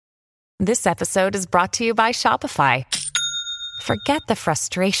This episode is brought to you by Shopify. Forget the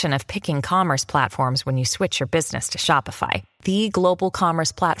frustration of picking commerce platforms when you switch your business to Shopify, the global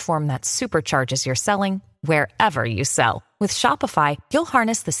commerce platform that supercharges your selling wherever you sell. With Shopify, you'll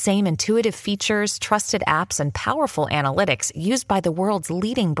harness the same intuitive features, trusted apps, and powerful analytics used by the world's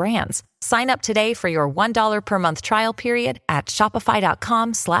leading brands. Sign up today for your $1 per month trial period at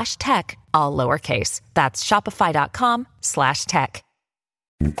shopify.com/tech, all lowercase. That's shopify.com/tech.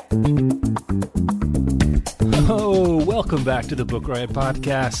 Oh, welcome back to the Book Riot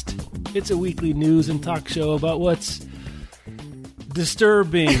Podcast. It's a weekly news and talk show about what's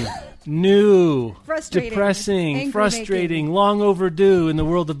disturbing, new, frustrating, depressing, frustrating, long overdue in the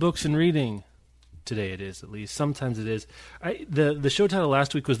world of books and reading. Today it is, at least. Sometimes it is. The show title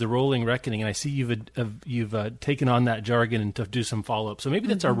last week was The Rolling Reckoning, and I see you've taken on that jargon and to do some follow-up. So maybe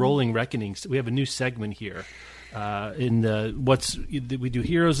that's our Rolling Reckoning. So we have a new segment here. We do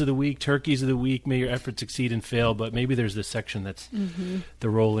Heroes of the Week, Turkeys of the Week, May Your Efforts Succeed and Fail, but maybe there's this section that's the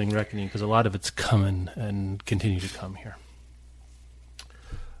Rolling Reckoning, because a lot of it's coming and continue to come here.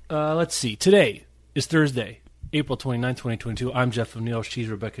 Let's see. Today is Thursday, April 29th, 2022. I'm Jeff O'Neill. She's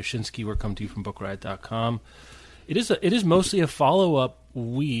Rebecca Shinsky. We're coming to you from BookRiot.com. It is mostly a follow-up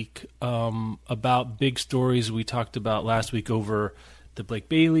week about big stories we talked about last week over the Blake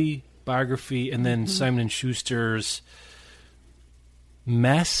Bailey biography, and then Simon & Schuster's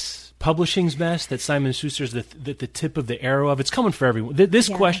publishing's mess that Simon & Schuster's the tip of the arrow of. It's coming for everyone. This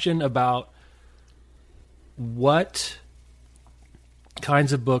question about what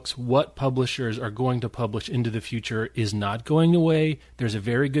kinds of books, what publishers are going to publish into the future is not going away. There's a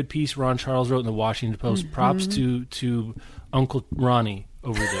very good piece Ron Charles wrote in the Washington Post. Props to Uncle Ronnie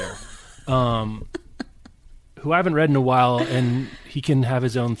over there. Who I haven't read in a while, and he can have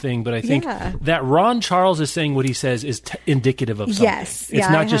his own thing. But I think that Ron Charles is saying what he says is indicative of something. Yes. It's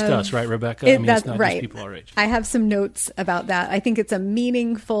not just us, right, Rebecca? It's not just people our age. I have some notes about that. I think it's a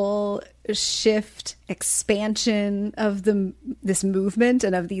meaningful shift, expansion of this movement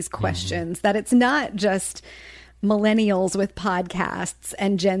and of these questions, that it's not just millennials with podcasts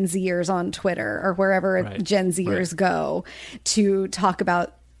and Gen Zers on Twitter or wherever Gen Zers go to talk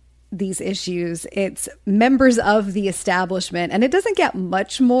about these issues. It's members of the establishment, and it doesn't get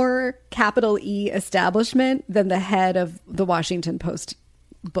much more capital E establishment than the head of the Washington Post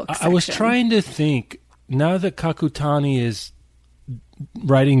book section. I was trying to think, now that Kakutani is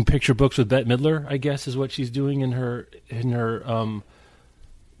writing picture books with Bette Midler, I guess is what she's doing in her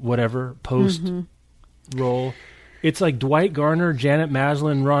whatever Post role. It's like Dwight Garner, Janet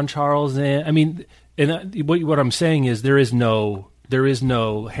Maslin, Ron Charles, and what I'm saying is there is no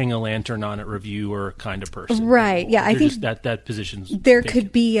hang a lantern on it reviewer kind of person. Right. Yeah. I think that position's there vacant.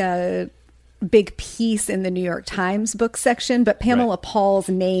 could be a big piece in the New York Times book section, but Pamela Paul's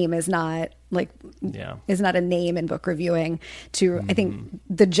name is not a name in book reviewing to, I think,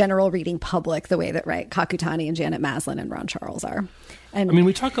 the general reading public, the way that Kakutani and Janet Maslin and Ron Charles are. And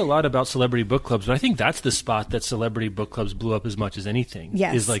we talk a lot about celebrity book clubs, but I think that's the spot that celebrity book clubs blew up as much as anything.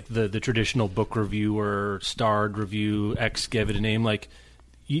 Yes. Is like the traditional book reviewer, starred review, give it a name. Like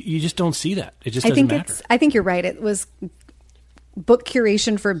you just don't see that. It just doesn't matter. I think you're right. It was book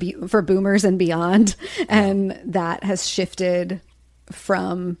curation for boomers and beyond, and that has shifted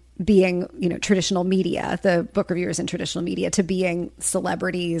from being, traditional media, the book reviewers in traditional media, to being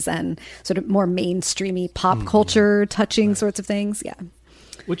celebrities and sort of more mainstreamy pop culture touching sorts of things. Yeah.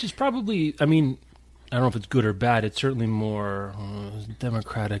 Which is probably, I don't know if it's good or bad. It's certainly more,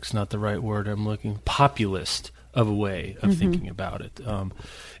 democratic's not the right word I'm looking, populist of a way of thinking about it.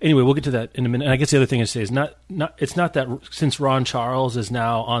 Anyway, we'll get to that in a minute. And I guess the other thing to say is it's not that since Ron Charles is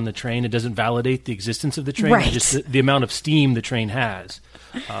now on the train, it doesn't validate the existence of the train. Right. Just the amount of steam the train has.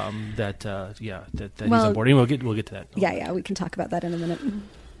 That he's on board. Anyway, we'll get to that. Yeah, we can talk about that in a minute.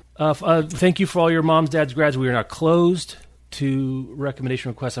 Thank you for all your moms, dads, grads. We are not closed to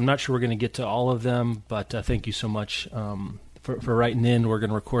recommendation requests. I'm not sure we're going to get to all of them, but thank you so much for writing in. We're going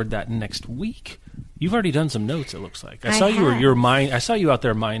to record that next week. You've already done some notes, it looks like. I saw you out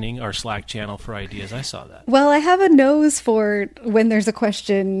there mining our Slack channel for ideas. I saw that. Well, I have a nose for when there's a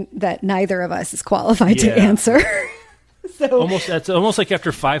question that neither of us is qualified to answer. So that's almost like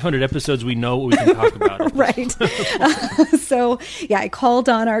after 500 episodes, we know what we can talk about. Right. So, I called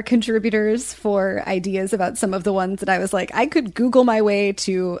on our contributors for ideas about some of the ones that I was like, I could Google my way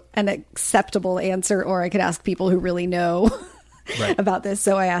to an acceptable answer, or I could ask people who really know about this.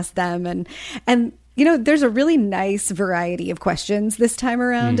 So I asked them, and there's a really nice variety of questions this time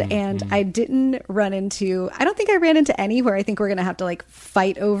around, and I don't think I ran into any where I think we're going to have to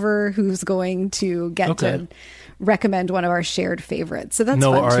fight over who's going to get to recommend one of our shared favorites. So that's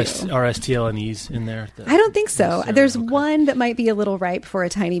no fun too. RSTLNEs in there? I don't think so. There's okay. one that might be a little ripe for a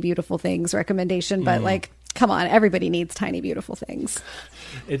Tiny Beautiful Things recommendation, but like, come on, everybody needs Tiny Beautiful Things.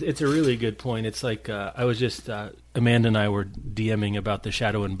 It's a really good point. It's like I was just Amanda and I were DMing about the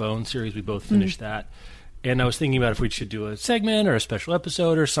Shadow and Bone series. We both finished that. And I was thinking about if we should do a segment or a special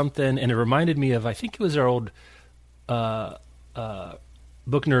episode or something. And it reminded me of, I think it was our old Book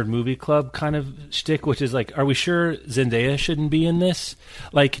Nerd Movie Club kind of shtick, which is like, are we sure Zendaya shouldn't be in this?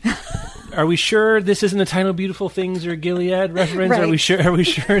 Like, are we sure this isn't a Tiny Beautiful Things or Gilead reference? Right. Are we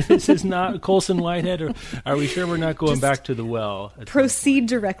sure this is not Colson Whitehead? Or are we sure we're not going back to the well? Proceed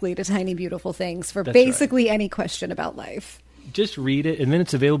directly to Tiny Beautiful Things for That's basically any question about life. Just read it, and then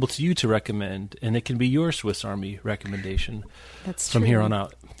it's available to you to recommend, and it can be your Swiss Army recommendation. That's from true. here on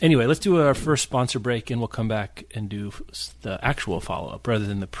out. Anyway, let's do our first sponsor break, and we'll come back and do the actual follow-up rather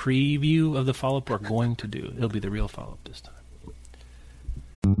than the preview of the follow-up we're going to do. It'll be the real follow-up this time.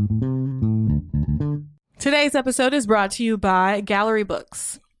 Today's episode is brought to you by Gallery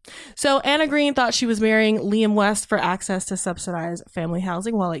Books. So Anna Green thought she was marrying Liam West for access to subsidized family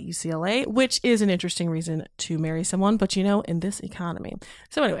housing while at UCLA, which is an interesting reason to marry someone, but in this economy.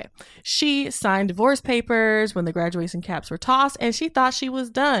 So anyway, she signed divorce papers when the graduation caps were tossed, and she thought she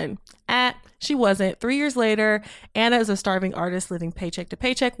was done. She wasn't. 3 years later, Anna is a starving artist living paycheck to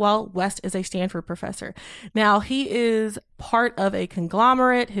paycheck, while West is a Stanford professor. Now, he is part of a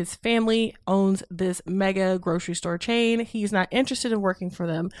conglomerate. His family owns this mega grocery store chain. He's not interested in working for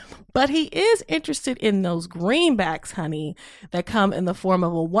them, but he is interested in those greenbacks, honey, that come in the form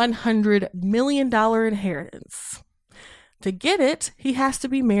of a $100 million inheritance. To get it, he has to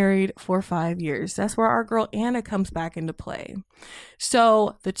be married for 5 years. That's where our girl Anna comes back into play.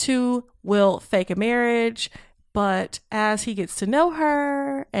 So the two will fake a marriage, but as he gets to know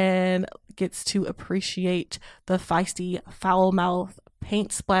her and gets to appreciate the feisty, foul-mouthed,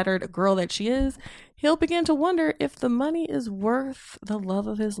 paint-splattered girl that she is, he'll begin to wonder if the money is worth the love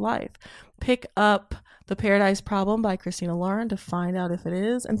of his life. Pick up The Paradise Problem by Christina Lauren to find out if it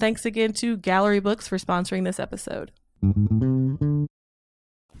is. And thanks again to Gallery Books for sponsoring this episode.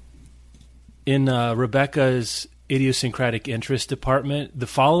 In Rebecca's idiosyncratic interest department, the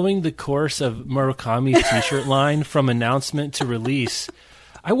following the course of Murakami's t-shirt line from announcement to release,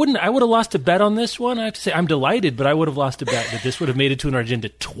 I would have lost a bet on this one. I have to say I'm delighted, but I would have lost a bet that this would have made it to an agenda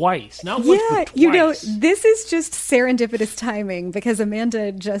twice. Not once, but twice. This is just serendipitous timing because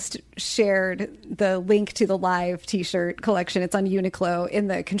Amanda just shared the link to the live t-shirt collection. It's on Uniqlo in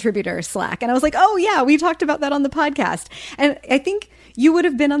the contributor Slack. And I was like, oh yeah, we talked about that on the podcast. And I think you would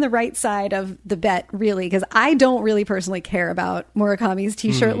have been on the right side of the bet, really, because I don't really personally care about Murakami's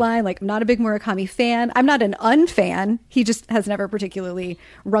t-shirt line. Like, I'm not a big Murakami fan. I'm not an unfan. He just has never particularly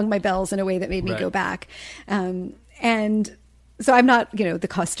rung my bells in a way that made me go back. And so I'm not, the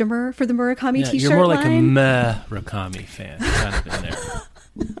customer for the Murakami t-shirt You're more like line. a Murakami fan, kind of in there.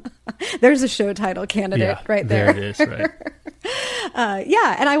 There's a show title candidate right there. There it is, right.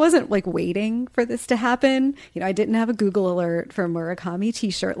 And I wasn't waiting for this to happen. I didn't have a Google alert for Murakami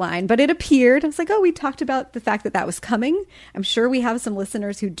t-shirt line, but it appeared. I was like, oh, we talked about the fact that was coming. I'm sure we have some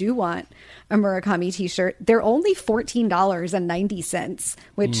listeners who do want a Murakami t-shirt. They're only $14.90,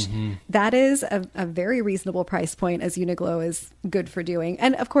 which that is a very reasonable price point, as Uniqlo is good for doing.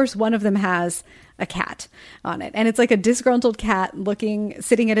 And of course, one of them has a cat on it. And it's like a disgruntled cat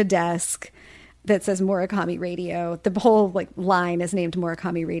sitting at a desk that says Murakami Radio. The whole line is named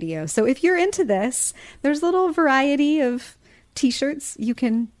Murakami Radio. So if you're into this, there's a little variety of t-shirts you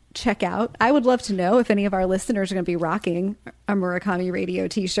can check out. I would love to know if any of our listeners are going to be rocking a Murakami Radio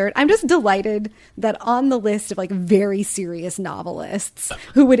t-shirt. I'm just delighted that on the list of very serious novelists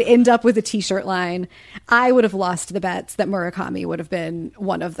who would end up with a t-shirt line, I would have lost the bets that Murakami would have been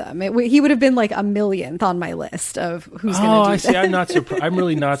one of them. He would have been a millionth on my list of who's going to do this. I see. I'm not surprised. I'm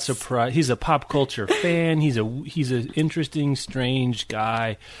really not surprised. He's a pop culture fan. He's an interesting, strange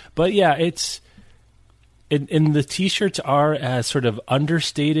guy. But yeah, it's. And the t-shirts are as sort of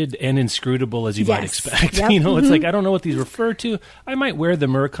understated and inscrutable as you might expect. Yep. It's I don't know what these refer to. I might wear the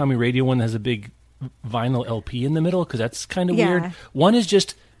Murakami Radio one that has a big vinyl LP in the middle because that's kind of weird. One is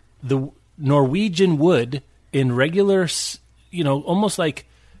just the Norwegian wood in regular, almost like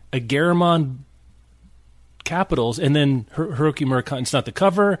a Garamond capitals, and then Haruki Murakami. It's not the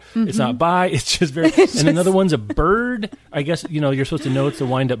cover. It's not by. It's just very. And another one's a bird. I guess you're supposed to know it's the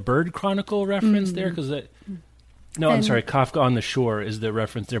Wind Up Bird Chronicle reference there because that. No, I'm sorry. Kafka on the Shore is the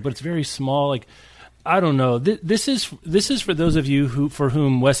reference there, but it's very small. I don't know. This is for those of you for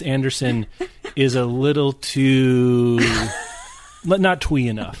whom Wes Anderson is a little too not twee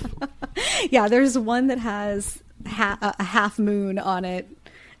enough. Yeah, there's one that has a half moon on it,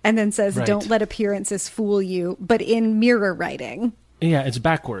 and then says, Right. "Don't let appearances fool you," but in mirror writing. Yeah, it's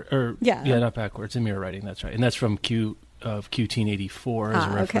backward. Yeah. Not backward. It's in mirror writing. That's right. And that's from Q-Teen84 as a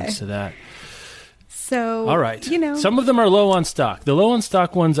reference to that. So, All right. you know, Some of them are low on stock. The low on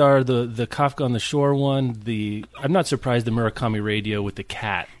stock ones are the Kafka on the Shore one. I'm not surprised the Murakami Radio with the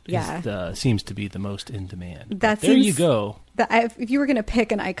cat seems to be the most in demand. There you go. If you were going to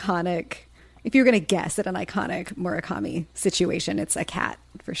pick if you were going to guess at an iconic Murakami situation, it's a cat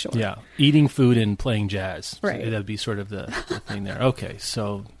for sure. Yeah. Eating food and playing jazz. Right. So that'd be sort of the thing there. Okay.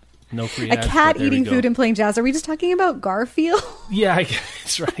 So no free A ads. cat but there we eating go. food and playing jazz. Are we just talking about Garfield? Yeah, I guess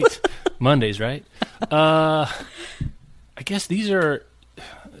that's right. Mondays, right? I guess these are.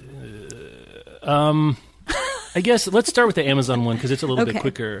 I guess let's start with the Amazon one because it's a little bit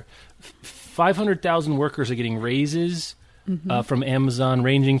quicker. 500,000 workers are getting raises from Amazon,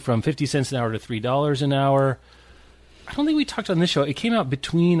 ranging from 50 cents an hour to $3 an hour. I don't think we talked on this show. It came out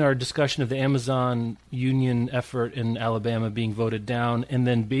between our discussion of the Amazon union effort in Alabama being voted down, and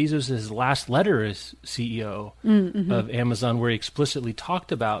then Bezos' last letter as CEO of Amazon, where he explicitly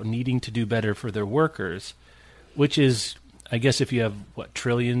talked about needing to do better for their workers, which is, I guess, if you have $1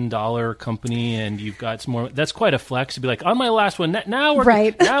 trillion company and you've got some more, that's quite a flex to be like, on my last one, now we're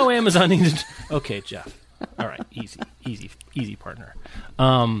Right. now Amazon needs. Okay, Jeff. All right, easy, partner.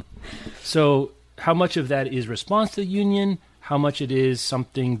 So, how much of that is response to the union? How much it is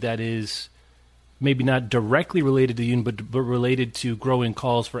something that is maybe not directly related to the union, but related to growing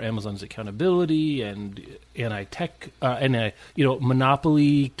calls for Amazon's accountability and anti-tech,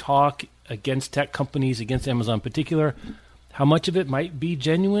 monopoly talk against tech companies, against Amazon in particular? How much of it might be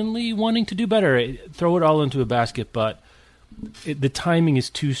genuinely wanting to do better? Throw it all into a basket, but the timing is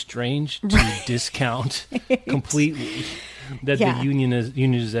too strange to discount completely that the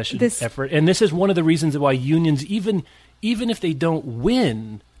unionization effort. And this is one of the reasons why unions, even if they don't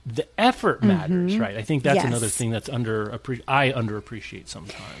win, the effort matters, right? I think that's another thing that's I underappreciate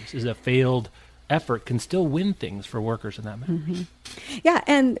sometimes, is a failed effort can still win things for workers, and that matters. Yeah,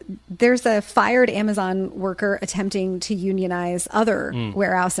 and there's a fired Amazon worker attempting to unionize other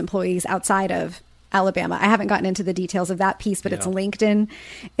warehouse employees outside of Alabama. I haven't gotten into the details of that piece, but it's linked in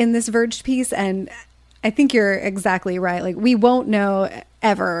this Verged piece. And I think you're exactly right. Like, we won't know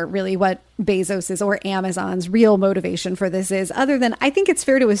ever really what Bezos's or Amazon's real motivation for this is, other than I think it's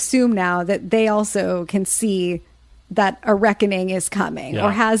fair to assume now that they also can see that a reckoning is coming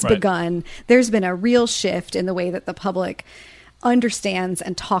or has begun. There's been a real shift in the way that the public understands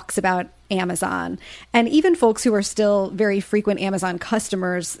and talks about Amazon. And even folks who are still very frequent Amazon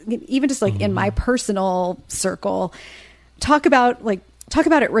customers, even just like in my personal circle, talk about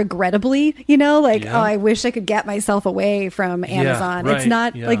it regrettably, oh, I wish I could get myself away from Amazon. It's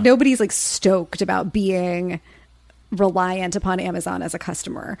not like nobody's like stoked about being reliant upon Amazon as a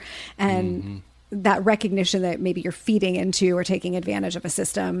customer. And that recognition that maybe you're feeding into or taking advantage of a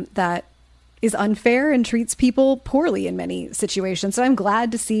system that is unfair and treats people poorly in many situations. So I'm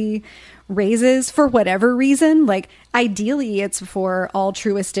glad to see raises for whatever reason. Like, ideally, it's for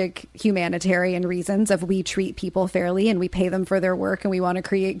altruistic humanitarian reasons of we treat people fairly and we pay them for their work and we want to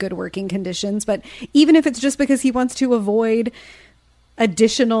create good working conditions. But even if it's just because he wants to avoid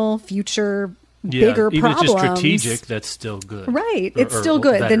additional future bigger even problems. If it's just strategic, that's still good. Right. It's still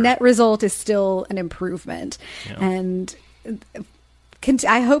good. Better. The net result is still an improvement. Yeah. And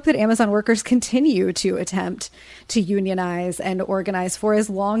I hope that Amazon workers continue to attempt to unionize and organize for as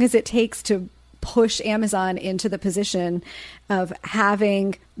long as it takes to push Amazon into the position of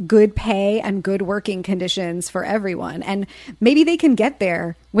having good pay and good working conditions for everyone. And maybe they can get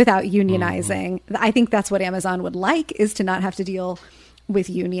there without unionizing. I think that's what Amazon would like, is to not have to deal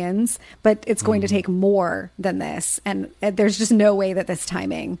with unions, but it's going to take more than this. And there's just no way that this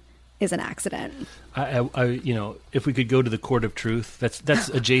timing is an accident. If we could go to the court of truth, that's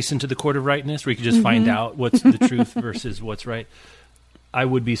adjacent to the court of rightness, where you could just find out what's the truth versus what's right. I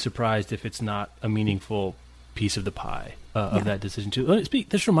would be surprised if it's not a meaningful piece of the pie of that decision too.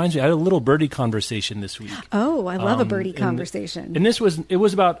 This reminds me, I had a little birdie conversation this week. Oh, I love a birdie conversation. And it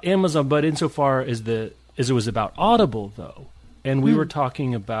was about Amazon, but insofar as it was about Audible, though. And we were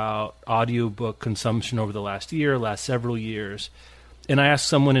talking about audiobook consumption over the last several years. And I asked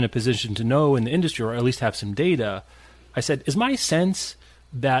someone in a position to know in the industry, or at least have some data. I said, is my sense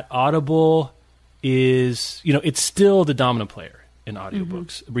that Audible is, it's still the dominant player in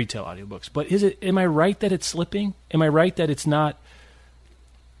audiobooks, retail audiobooks. But am I right that it's slipping? Am I right that it's not,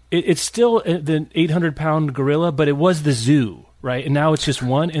 it's still the 800-pound gorilla, but it was the zoo, right? And now it's just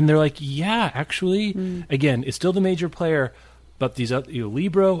one. And they're like, yeah, actually, again, it's still the major player, But these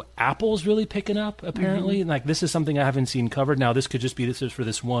Libro, Apple's really picking up apparently. And like this is something I haven't seen covered. Now this could just be this is for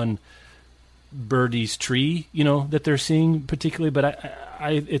this one birdie's tree, that they're seeing particularly. But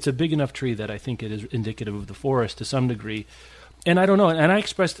it's a big enough tree that I think it is indicative of the forest to some degree. And I don't know. And I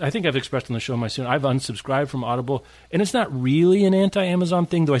think I've expressed on the show I've unsubscribed from Audible, and it's not really an anti-Amazon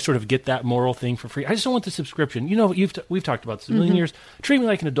thing, though I sort of get that moral thing for free. I just don't want the subscription. We've talked about this a million years. Treat me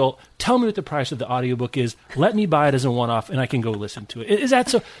like an adult. Tell me what the price of the audiobook is. Let me buy it as a one-off, and I can go listen to it. Is that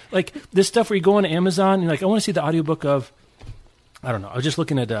so? Like this stuff where you go on Amazon and like, I want to see the audiobook of, I don't know. I was just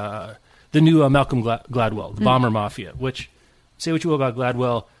looking at the new Malcolm Gladwell, The Bomber Mafia, which, say what you will about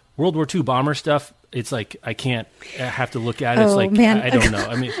Gladwell, World War II bomber stuff, it's like I have to look at it. It's like, man, I don't know.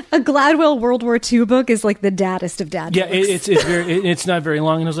 I mean, a Gladwell World War II book is like the daddest of dad books. It's not very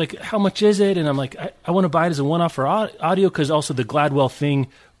long. And I was like, how much is it? And I'm like, I want to buy it as a one-off for audio, because also the Gladwell thing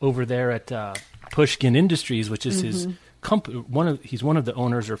over there at Pushkin Industries, which is his company. He's one of the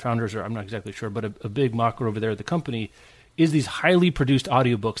owners or founders, or I'm not exactly sure, but a big mocker over there at the company is these highly produced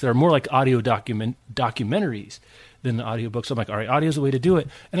audiobooks that are more like audio documentaries than the audiobooks. So I'm like, all right, audio is the way to do it.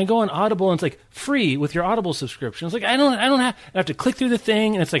 And I go on Audible, and it's like free with your Audible subscription. It's like, I have to click through the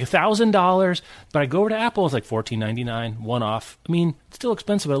thing, and it's like $1,000. But I go over to Apple, it's like $14.99, one off. I mean, it's still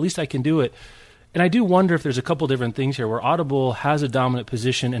expensive, but at least I can do it. And I do wonder if there's a couple different things here where Audible has a dominant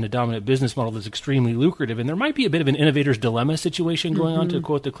position and a dominant business model that's extremely lucrative. And there might be a bit of an innovator's dilemma situation going on, to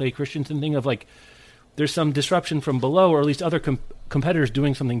quote the Clay Christensen thing of like, there's some disruption from below, or at least other competitors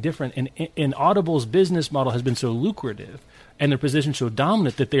doing something different. And Audible's business model has been so lucrative and their position so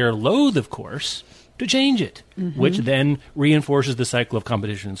dominant that they are loath, of course, to change it, which then reinforces the cycle of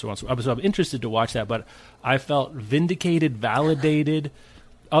competition and so on. So I'm interested to watch that, but I felt vindicated, validated,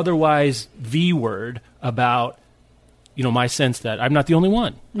 otherwise V-word about, my sense that I'm not the only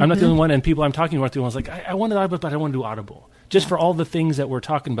one. I'm not the only one, and people I'm talking to aren't the ones like, I wanted Audible, but I want to do Audible. Just for all the things that we're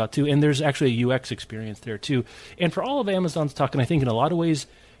talking about, too. And there's actually a UX experience there, too. And for all of Amazon's talk, and I think in a lot of ways,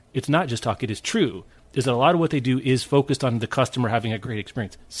 it's not just talk, it is true, is that a lot of what they do is focused on the customer having a great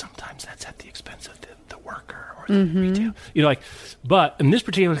experience. Sometimes that's at the expense of the worker or the retail. But in this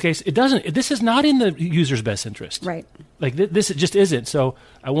particular case, it doesn't. This is not in the user's best interest. Right. Like, this just isn't. So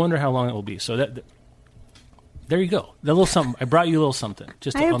I wonder how long it will be. So there you go. The little something. I brought you a little something.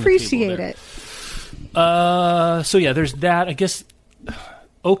 Just I on appreciate the table it. So yeah, there's that. I guess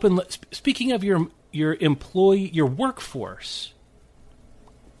speaking of your employee, your workforce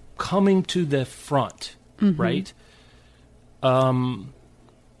coming to the front, right?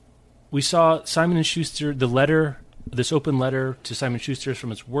 We saw Simon & Schuster, this open letter to Simon & Schuster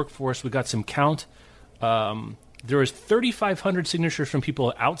from its workforce. We got some count. There was 3,500 signatures from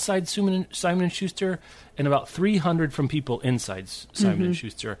people outside Simon & Schuster and about 300 from people inside Simon &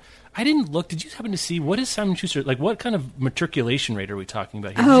 Schuster. I didn't look. Did you happen to see what is Simon & Schuster? Like, what kind of matriculation rate are we talking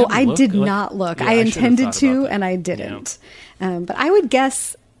about here? I did not look. Yeah, I intended to, and I didn't. Yeah. But I would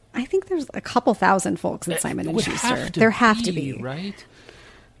guess, I think there's a couple thousand folks in Simon & Schuster. There have to be. Right?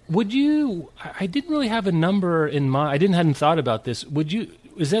 Would you, I didn't really have a number in mind. Hadn't thought about this.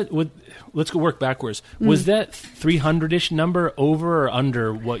 Let's go work backwards. Was that 300-ish number over or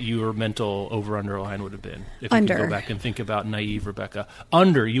under what your mental over-under line would have been? If under. You could go back and think about naive Rebecca.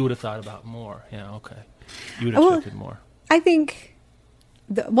 Under, you would have thought about more. Yeah, okay. You would have expected more. I think,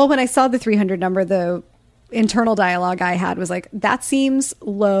 when I saw the 300 number, the internal dialogue I had was like, that seems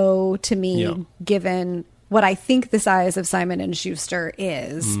low to me, given what I think the size of Simon & Schuster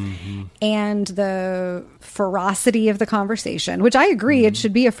is, and the ferocity of the conversation, which I agree, it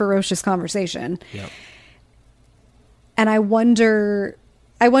should be a ferocious conversation. Yep. And I wondered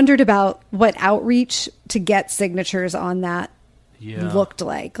about what outreach to get signatures on that looked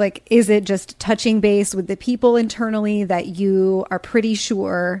like. Like, is it just touching base with the people internally that you are pretty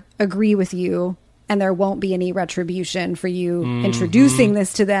sure agree with you, and there won't be any retribution for you introducing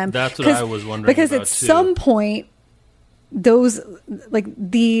this to them? That's what I was wondering because about, at some point, those, like,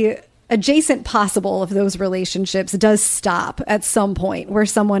 the adjacent possible of those relationships does stop at some point, where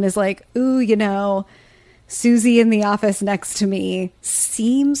someone is like, ooh, Susie in the office next to me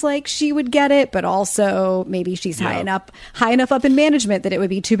seems like she would get it, but also maybe she's high enough up in management that it would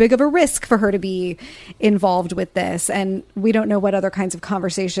be too big of a risk for her to be involved with this. And we don't know what other kinds of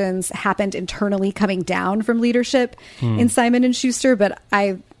conversations happened internally coming down from leadership in Simon & Schuster. But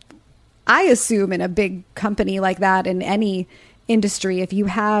I assume in a big company like that, in any industry, if you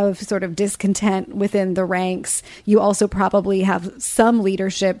have sort of discontent within the ranks, you also probably have some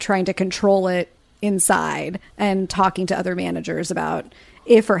leadership trying to control it inside and talking to other managers about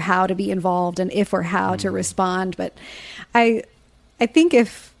if or how to be involved and if or how to respond. But I think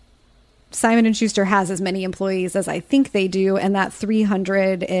if Simon & Schuster has as many employees as I think they do, and that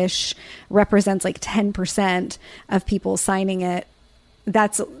 300-ish represents like 10% of people signing it.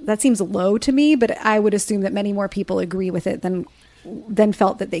 That seems low to me, but I would assume that many more people agree with it than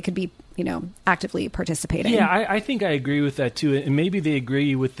felt that they could be, actively participating. Yeah, I think I agree with that too. And maybe they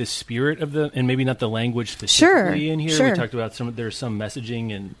agree with the spirit of and maybe not the language specifically in here. Sure. We talked about there's some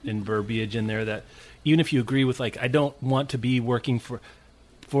messaging and verbiage in there that even if you agree with, like, I don't want to be working for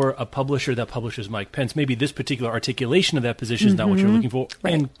a publisher that publishes Mike Pence, maybe this particular articulation of that position is not what you're looking for.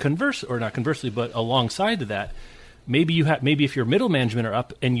 Right. And not conversely, but alongside of that, maybe if your middle management are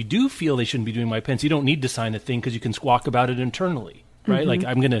up and you do feel they shouldn't be doing Mike Pence, you don't need to sign the thing because you can squawk about it internally, right? Like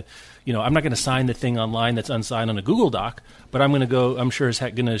I'm not going to sign the thing online that's unsigned on a Google Doc, but I'm sure as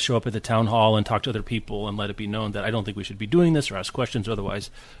heck going to show up at the town hall and talk to other people and let it be known that I don't think we should be doing this, or ask questions, or otherwise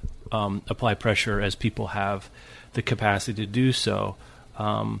apply pressure as people have the capacity to do so.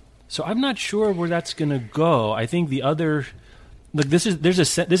 So I'm not sure where that's going to go. I think the other, look, this is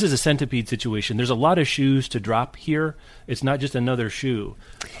a centipede situation. There's a lot of shoes to drop here. It's not just another shoe.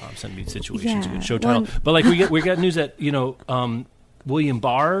 Centipede situation is a good show title. But like we got news that William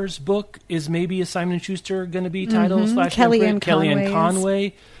Barr's book is maybe a Simon & Schuster going to be title / Kellyanne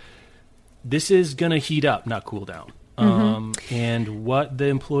Conway. This is going to heat up, not cool down. And what the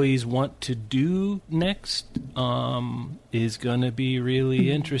employees want to do next is going to be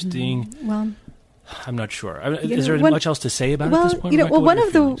really interesting. Well, I'm not sure. Is there much else to say about it at this point?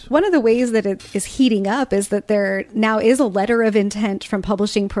 One of the ways that it is heating up is that there now is a letter of intent from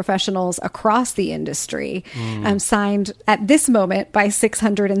publishing professionals across the industry, signed at this moment by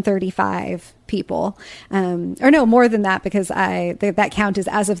 635 people, or no, more than that, because that count is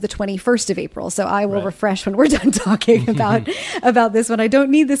as of the 21st of April. So I will refresh when we're done talking about this one. I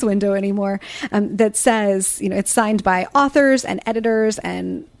don't need this window anymore. That says, it's signed by authors and editors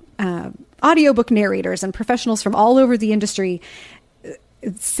and audiobook narrators and professionals from all over the industry,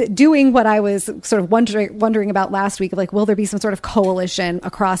 doing what I was sort of wondering about last week, of like, will there be some sort of coalition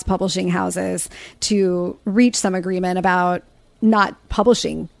across publishing houses to reach some agreement about not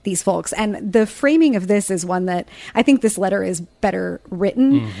publishing these folks? And the framing of this is one that I think this letter is better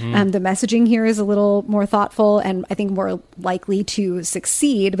written. The messaging here is a little more thoughtful and I think more likely to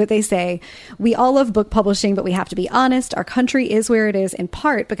succeed. But they say, we all love book publishing, but we have to be honest. Our country is where it is in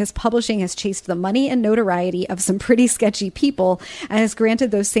part because publishing has chased the money and notoriety of some pretty sketchy people and has granted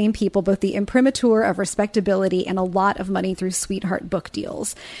those same people both the imprimatur of respectability and a lot of money through sweetheart book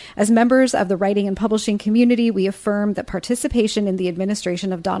deals. As members of the writing and publishing community, we affirm that participation in the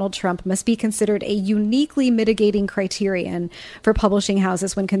administration of Donald Trump must be considered a uniquely mitigating criterion for publishing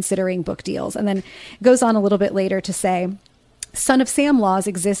houses when considering book deals. And then goes on a little bit later to say, Son of Sam laws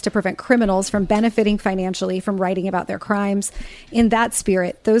exist to prevent criminals from benefiting financially from writing about their crimes. In that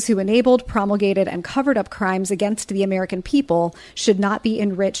spirit, those who enabled, promulgated, and covered up crimes against the American people should not be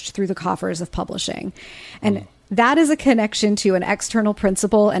enriched through the coffers of publishing. And that is a connection to an external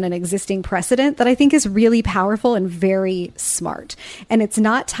principle and an existing precedent that I think is really powerful and very smart. And it's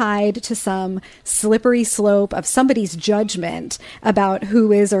not tied to some slippery slope of somebody's judgment about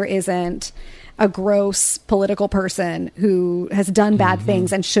who is or isn't a gross political person who has done bad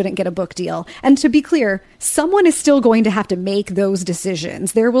things and shouldn't get a book deal. And to be clear, someone is still going to have to make those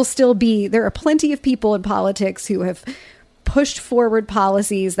decisions. There are plenty of people in politics who have pushed forward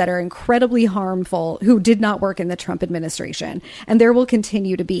policies that are incredibly harmful who did not work in the Trump administration. And there will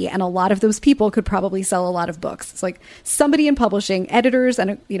continue to be. And a lot of those people could probably sell a lot of books. It's like somebody in publishing, editors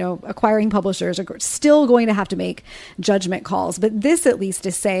and, acquiring publishers are still going to have to make judgment calls. But this at least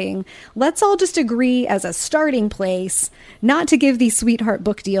is saying, let's all just agree as a starting place not to give these sweetheart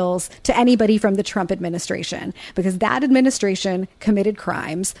book deals to anybody from the Trump administration, because that administration committed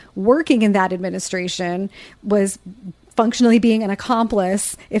crimes. Working in that administration was functionally being an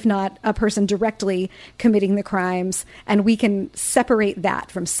accomplice, if not a person directly committing the crimes. And we can separate that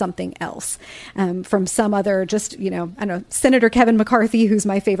from something else, from some other, Senator Kevin McCarthy, who's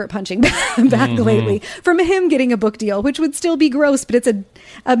my favorite punching bag lately, from him getting a book deal, which would still be gross, but it's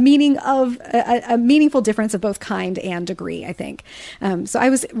a meaningful difference of both kind and degree, I think. So I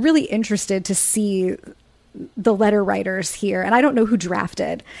was really interested to see the letter writers here, and I don't know who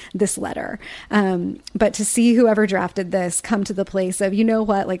drafted this letter, but to see whoever drafted this come to the place of,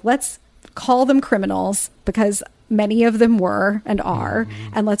 let's call them criminals because many of them were and are,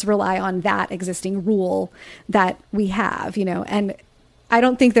 and let's rely on that existing rule that we have, and I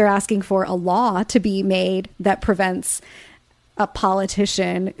don't think they're asking for a law to be made that prevents a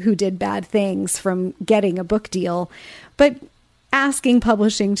politician who did bad things from getting a book deal, but asking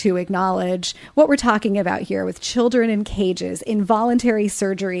publishing to acknowledge what we're talking about here with children in cages, involuntary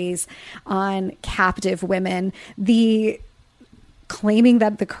surgeries on captive women, the claiming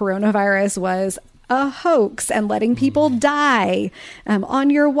that the coronavirus was a hoax and letting people die on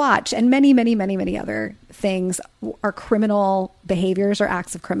your watch, and many, many, many, many other things are criminal behaviors or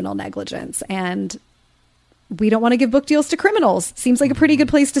acts of criminal negligence. And we don't want to give book deals to criminals. Seems like a pretty good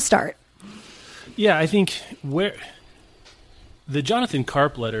place to start. Yeah, I think where the Jonathan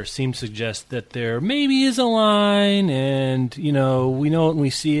Karp letter seems to suggest that there maybe is a line, and, we know it when we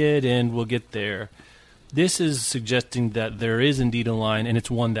see it, and we'll get there. This is suggesting that there is indeed a line, and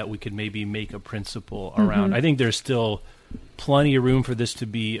it's one that we could maybe make a principle around. Mm-hmm. I think there's still plenty of room for this to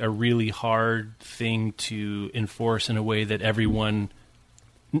be a really hard thing to enforce in a way that everyone's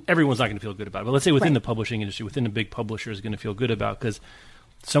not going to feel good about. But let's say within the publishing industry, within the big publisher is going to feel good about, because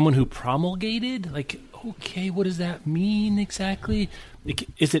someone who promulgated, okay, what does that mean exactly?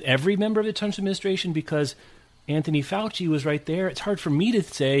 Is it every member of the Trump administration? Because Anthony Fauci was right there. It's hard for me to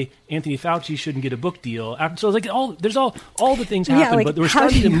say Anthony Fauci shouldn't get a book deal. So it's there's all the things happen, but we're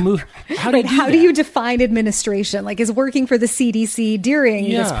starting to move. How do you define administration? Is working for the CDC during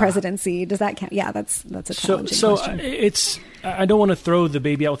this presidency, does that count? Yeah, that's a challenging question. I don't want to throw the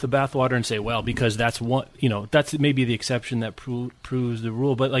baby out with the bathwater and say, well, because that's one, that's maybe the exception that proves the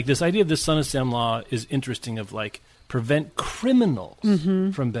rule. But this idea of the Son of Sam law is interesting, of prevent criminals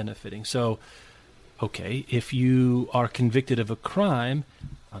from benefiting. So, okay, if you are convicted of a crime,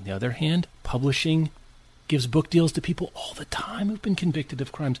 on the other hand, publishing gives book deals to people all the time who've been convicted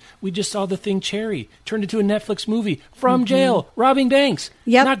of crimes. We just saw The Thing Cherry turned into a Netflix movie from jail, robbing banks.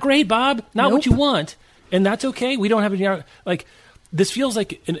 Yep. Not great, Bob. Not what you want. And that's okay. We don't have any, this feels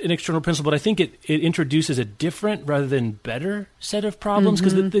like an external principle, but I think it introduces a different rather than better set of problems,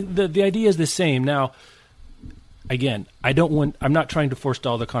 because the idea is the same. Now, again, I'm not trying to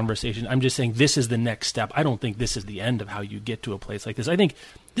forestall the conversation. I'm just saying this is the next step. I don't think this is the end of how you get to a place like this. I think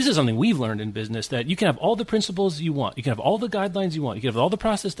this is something we've learned in business, that you can have all the principles you want. You can have all the guidelines you want. You can have all the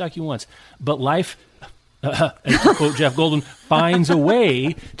process documents, but life, as to quote Jeff Goldblum, finds a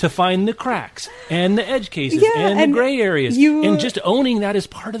way to find the cracks and the edge cases and the gray areas. And just owning that is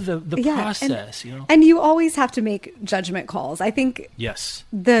part of the process. And you always have to make judgment calls. I think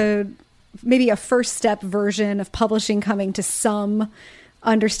maybe a first step version of publishing coming to some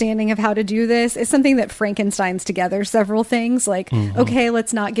understanding of how to do this is something that Frankenstein's together several things. Okay,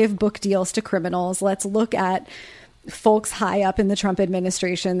 let's not give book deals to criminals. Let's look at folks high up in the Trump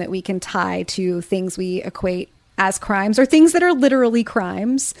administration that we can tie to things we equate as crimes, or things that are literally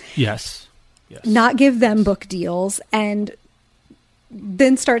crimes. Yes. Not give them book deals, and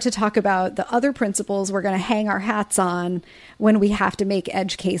then start to talk about the other principles we're going to hang our hats on when we have to make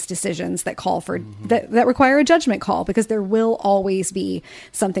edge case decisions that call for that require a judgment call, because there will always be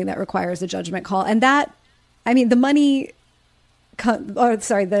something that requires a judgment call. And the money, I'm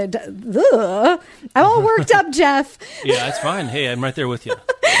all worked up, Jeff. Yeah, it's fine. Hey, I'm right there with you.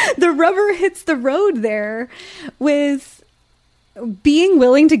 The rubber hits the road there with being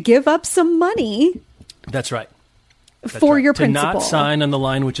willing to give up some money. That's right. For your principle. To not sign on the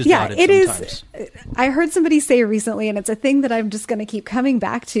line, which is dotted sometimes. I heard somebody say recently, and it's a thing that I'm just going to keep coming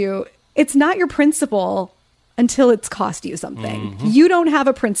back to, it's not your principle until it's cost you something. You don't have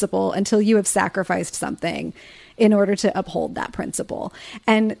a principle until you have sacrificed something in order to uphold that principle.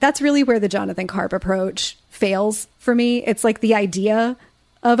 And that's really where the Jonathan Karp approach fails for me. It's the idea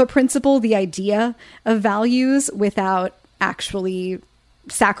of a principle, the idea of values, without actually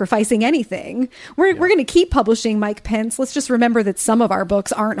sacrificing anything. We're going to keep publishing Mike Pence. Let's just remember that some of our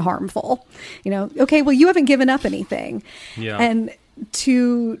books aren't harmful. Okay, well, you haven't given up anything. Yeah. And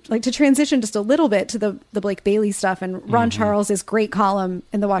to transition just a little bit to the Blake Bailey stuff, and Ron Charles's great column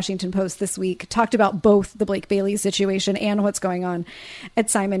in the Washington Post this week talked about both the Blake Bailey situation and what's going on at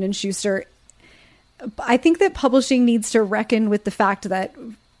Simon & Schuster. I think that publishing needs to reckon with the fact that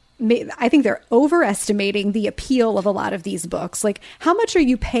I think they're overestimating the appeal of a lot of these books. How much are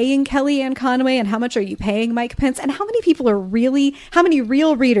you paying Kellyanne Conway, and how much are you paying Mike Pence, and how many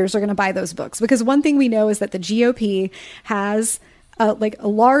real readers are going to buy those books? Because one thing we know is that the GOP has a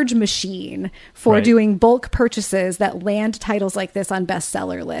large machine for doing bulk purchases that land titles like this on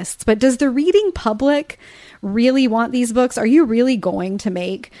bestseller lists. But does the reading public really want these books? Are you really going to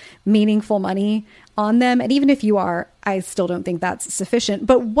make meaningful money on them? And even if you are, I still don't think that's sufficient.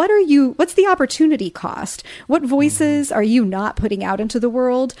 But what's the opportunity cost? What voices are you not putting out into the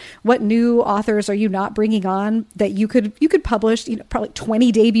world? What new authors are you not bringing on that you could publish, probably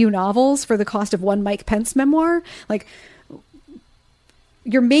 20 debut novels for the cost of one Mike Pence memoir?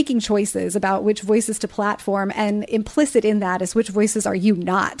 you're making choices about which voices to platform, and implicit in that is which voices are you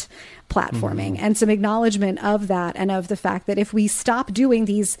not platforming, and some acknowledgement of that, and of the fact that if we stop doing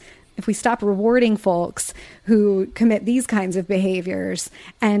these, if we stop rewarding folks who commit these kinds of behaviors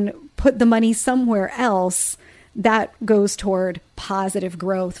and put the money somewhere else, that goes toward positive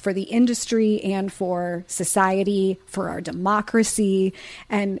growth for the industry and for society, for our democracy.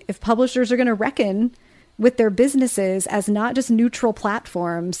 And if publishers are going to reckon with their businesses as not just neutral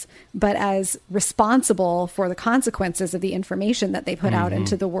platforms, but as responsible for the consequences of the information that they put out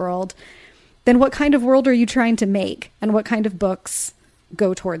into the world, then what kind of world are you trying to make? And what kind of books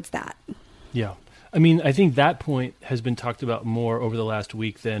go towards that? Yeah. I mean, I think that point has been talked about more over the last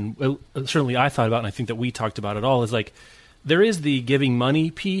week than certainly I thought about, and I think that we talked about it all, is like there is the giving money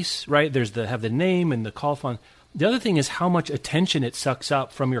piece, right? There's the have the name and the call fund. The other thing is how much attention it sucks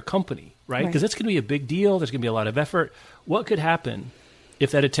up from your company, right? Because it's going to be a big deal. There's going to be a lot of effort. What could happen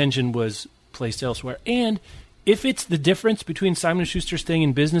if that attention was placed elsewhere? And if it's the difference between Simon & Schuster staying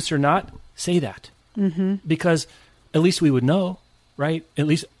in business or not, say that. Because at least we would know. Right. At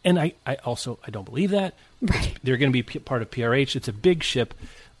least. And I don't believe that. Right. They're going to be part of PRH. It's a big ship.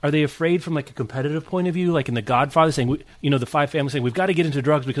 Are they afraid from like a competitive point of view? Like in The Godfather saying, the five families saying, we've got to get into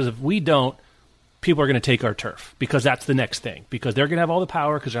drugs because if we don't, people are going to take our turf because that's the next thing, because they're going to have all the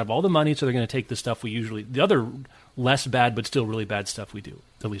power because they have all the money. So they're going to take the stuff the other less bad, but still really bad stuff we do,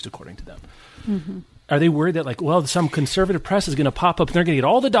 at least according to them. Are they worried that like, well, some conservative press is going to pop up and they're going to get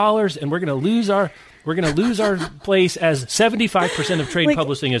all the dollars and we're going to lose our place as 75% of trade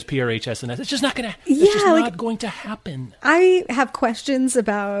publishing as PRH SNS? It's just not going to. It's just not going to happen. I have questions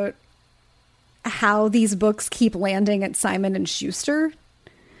about how these books keep landing at Simon & Schuster.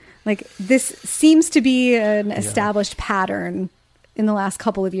 Like, this seems to be an established pattern in the last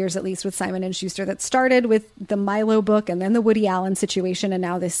couple of years, at least with Simon & Schuster, that started with the Milo book and then the Woody Allen situation, and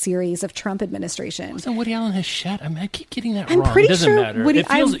now this series of Trump administration. Wasn't Woody Allen his shit? I mean, I keep getting that I'm wrong. Pretty it doesn't sure matter. It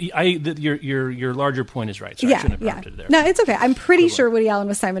feels your larger point is right. So I shouldn't have interrupted there. No, it's okay. I'm pretty sure Woody Allen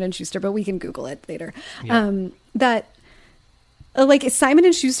was Simon & Schuster, but we can Google it later. Yeah. Is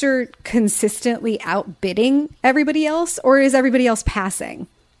Simon & Schuster consistently outbidding everybody else, or is everybody else passing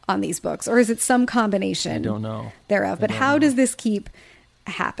on these books, or is it some combination? I don't know thereof. But how does this keep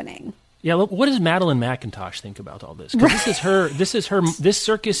happening? Yeah, look, what does Madeline McIntosh think about all this? Because this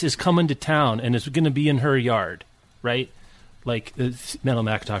circus is coming to town and it's going to be in her yard, right? Like Madeline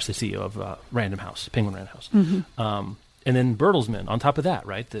McIntosh, the CEO of Random House, Penguin Random House, and then Bertelsmann on top of that,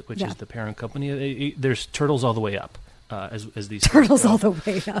 right? Which is the parent company. There's turtles all the way up. As these turtles all the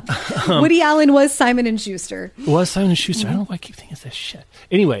way up. Woody Allen was Simon & Schuster. Was Simon & Schuster? I don't know why I keep thinking it's this shit.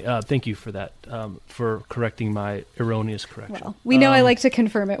 Anyway, thank you for that, for correcting my erroneous correction. Well, we know I like to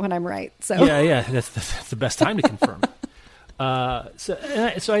confirm it when I'm right. So yeah, that's the best time to confirm it.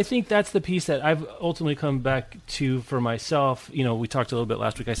 So I think that's the piece that I've ultimately come back to for myself. We talked a little bit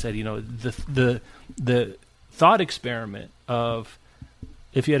last week. I said, the thought experiment of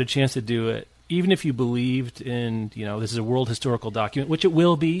if you had a chance to do it, even if you believed in, this is a world historical document, which it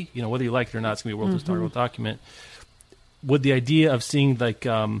will be, whether you like it or not, it's going to be a world historical document. Would the idea of seeing like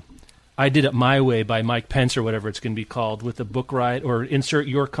I Did It My Way by Mike Pence or whatever it's going to be called with a book riot, or insert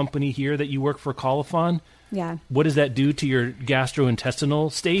your company here that you work for Colophon, what does that do to your gastrointestinal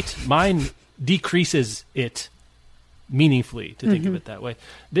state? Mine decreases it meaningfully, to think of it that way.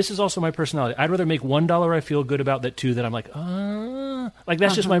 This is also my personality. I'd rather make $1 I feel good about than $2 that I'm like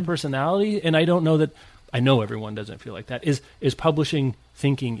that's just my personality. And I don't know that, I know everyone doesn't feel like that. Is publishing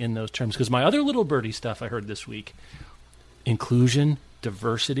thinking in those terms? Because my other little birdie stuff I heard this week, inclusion,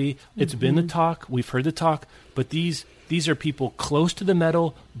 diversity, it's been the talk, we've heard the talk, but these are people close to the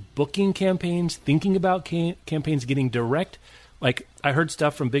metal, booking campaigns, thinking about campaigns, getting direct. Like, I heard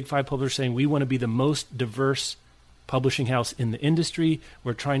stuff from Big Five publishers saying we want to be the most diverse publishing house in the industry.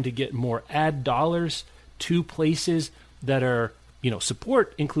 We're trying to get more ad dollars to places that are,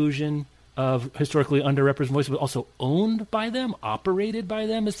 support inclusion of historically underrepresented voices, but also owned by them, operated by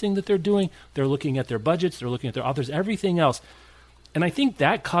them, as thing that they're doing. They're looking at their budgets, they're looking at their authors, everything else. And I think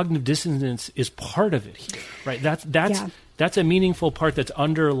that cognitive dissonance is part of it here, right? That's a meaningful part that's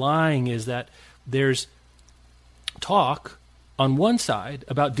underlying, is that there's talk on one side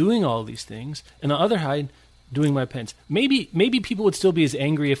about doing all these things, and on the other side, doing my pens. Maybe people would still be as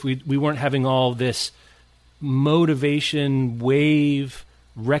angry if we weren't having all this motivation wave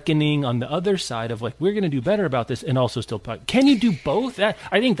reckoning on the other side of like, we're going to do better about this, and also still, can you do both? I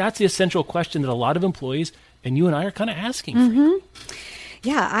think that's the essential question that a lot of employees and you and I are kind of asking.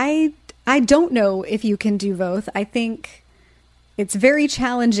 Yeah, I don't know if you can do both. I think it's very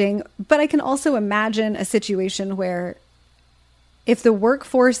challenging, but I can also imagine a situation where if the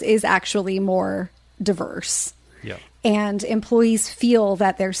workforce is actually more diverse, Yeah. and employees feel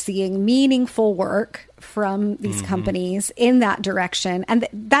that they're seeing meaningful work from these companies in that direction, and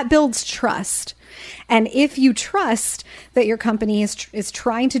that builds trust. And if you trust that your company is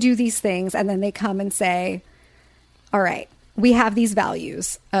trying to do these things, and then they come and say, all right, we have these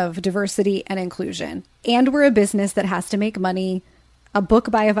values of diversity and inclusion, and we're a business that has to make money. A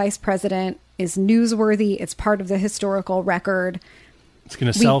book by a vice president is newsworthy. It's part of the historical record. It's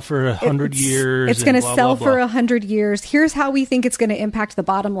going to sell for 100 years. It's going to blah, sell blah, for blah. 100 years. Here's how we think it's going to impact the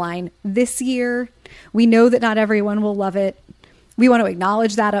bottom line this year. We know that not everyone will love it. We want to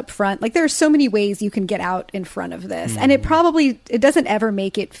acknowledge that up front. Like, there are so many ways you can get out in front of this. And it doesn't ever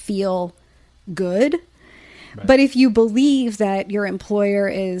make it feel good. Right. But if you believe that your employer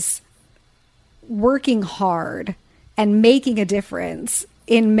is working hard and making a difference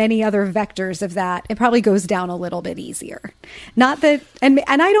in many other vectors of that, it probably goes down a little bit easier. Not that, and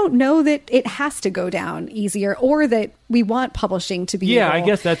I don't know that it has to go down easier, or that we want publishing to be. I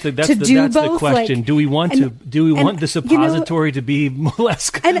guess that's the question. Like, do we want the suppository to be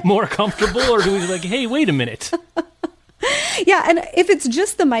more comfortable, or do we like, hey, wait a minute? Yeah, and if it's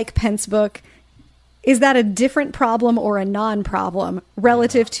just the Mike Pence book, is that a different problem or a non-problem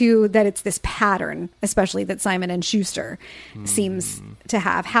relative to that it's this pattern, especially that Simon & Schuster seems to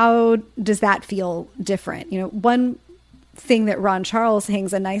have? How does that feel different? One thing that Ron Charles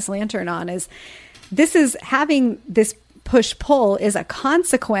hangs a nice lantern on is having this push-pull is a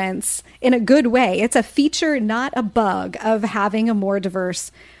consequence in a good way. It's a feature, not a bug, of having a more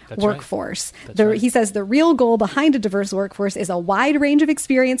diverse workforce. Right. He says the real goal behind a diverse workforce is a wide range of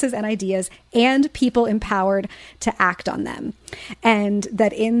experiences and ideas, and people empowered to act on them. And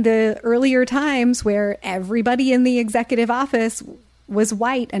that in the earlier times where everybody in the executive office was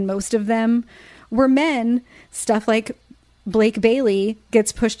white and most of them were men, stuff like Blake Bailey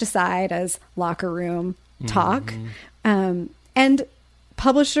gets pushed aside as locker room talk. And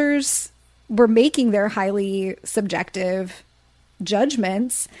publishers were making their highly subjective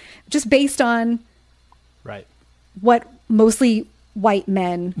judgments just based on what mostly white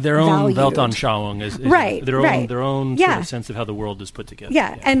men their own valued. Weltanschauung is right, their own yeah. sort of sense of how the world is put together.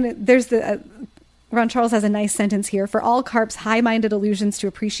 Yeah, and there's the Ron Charles has a nice sentence here. For all Karp's high-minded allusions to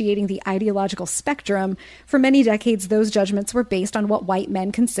appreciating the ideological spectrum, for many decades those judgments were based on what white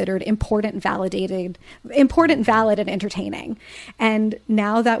men considered important, valid, and entertaining. And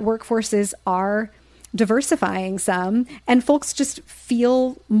now that workforces are diversifying some, and folks just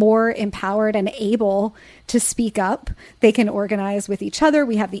feel more empowered and able to speak up. They can organize with each other.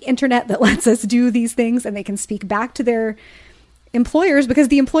 We have the internet that lets us do these things, and they can speak back to their employers because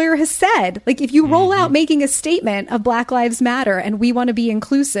the employer has said, like, if you roll out making a statement of Black Lives Matter and we want to be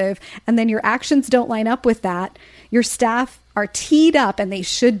inclusive, and then your actions don't line up with that, your staff are teed up, and they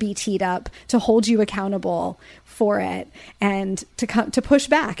should be teed up to hold you accountable for it and to push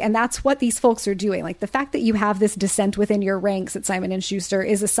back. And that's what these folks are doing. Like, the fact that you have this dissent within your ranks at Simon & Schuster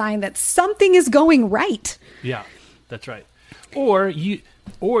is a sign that something is going right. Yeah, that's right. Or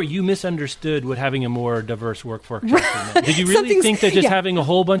you misunderstood what having a more diverse workforce meant. Did you really think that just having a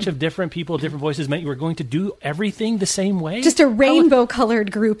whole bunch of different people, different voices meant you were going to do everything the same way? Just a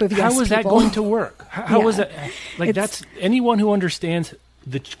rainbow-colored group of yes people. How was that going to work? How was that? Like, that's anyone who understands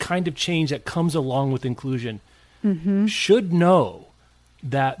the kind of change that comes along with inclusion should know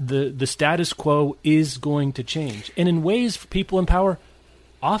that the status quo is going to change. And in ways people in power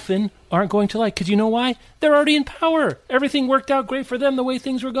often aren't going to like. Because you know why? They're already in power. Everything worked out great for them the way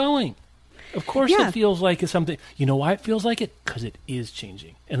things were going. Of course it feels like it's something. You know why it feels like it? Because it is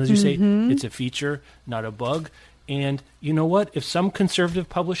changing. And as you say, it's a feature, not a bug. And you know what? If some conservative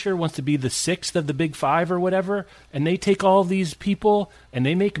publisher wants to be the sixth of the big five or whatever, and they take all these people and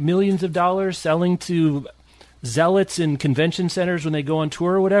they make millions of dollars selling to zealots in convention centers when they go on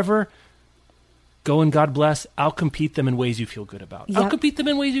tour or whatever, go and God bless. I'll compete them in ways you feel good about. I'll compete them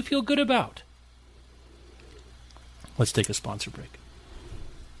in ways you feel good about. Let's take a sponsor break.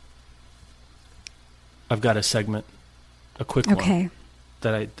 I've got a segment, a quick one,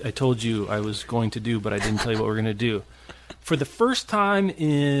 that I told you I was going to do, but I didn't tell you what we're going to do. For the first time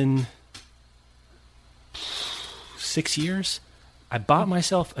in 6 years, I bought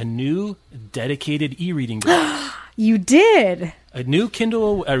myself a new dedicated e-reading device. You did? A new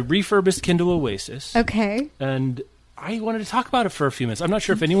Kindle, a refurbished Kindle Oasis. Okay. And I wanted to talk about it for a few minutes. I'm not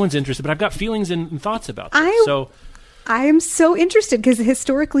sure if anyone's interested, but I've got feelings and thoughts about this. I am so interested because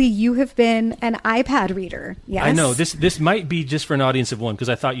historically you have been an iPad reader. Yes. I know. This might be just for an audience of one because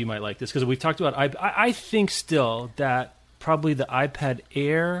I thought you might like this because we've talked about I think still that probably the iPad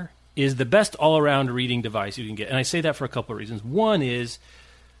Air is the best all-around reading device you can get. And I say that for a couple of reasons. One is,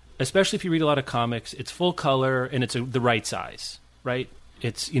 especially if you read a lot of comics, it's full color and it's the right size, right?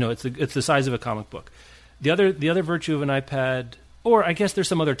 It's the size of a comic book. The other virtue of an iPad, or I guess there's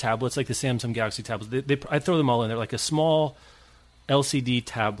some other tablets like the Samsung Galaxy tablets. I throw them all in there. Like a small LCD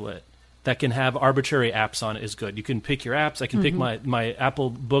tablet that can have arbitrary apps on it is good. You can pick your apps. I can pick my Apple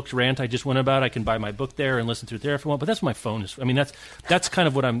Books rant I just went about. I can buy my book there and listen through it there if I want. But that's what my phone is. I mean, that's kind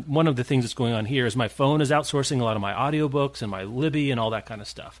of one of the things that's going on here is my phone is outsourcing a lot of my audiobooks and my Libby and all that kind of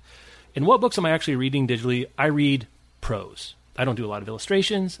stuff. And what books am I actually reading digitally? I read prose. I don't do a lot of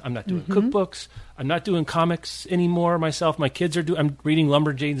illustrations. I'm not doing cookbooks. I'm not doing comics anymore myself. My kids are I'm reading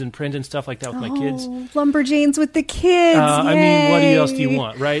Lumberjanes in print and stuff like that with my kids. Lumberjanes with the kids. I mean, what else do you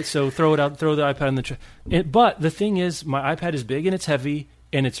want, right? So throw it out, throw the iPad in the but the thing is, my iPad is big and it's heavy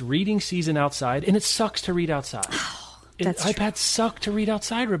and it's reading season outside and it sucks to read outside. iPads suck to read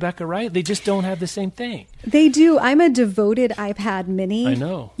outside, Rebecca, right? They just don't have the same thing. They do. I'm a devoted iPad mini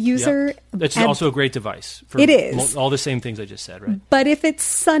user. Yep. It's also a great device. For it is. All the same things I just said, right? But if it's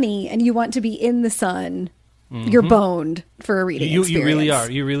sunny and you want to be in the sun, you're boned for a reading experience. You really are.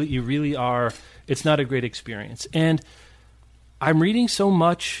 You really are. It's not a great experience. And I'm reading so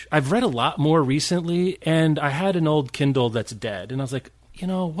much. I've read a lot more recently, and I had an old Kindle that's dead. And I was like,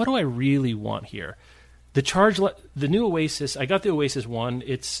 what do I really want here? The new Oasis, I got the Oasis 1.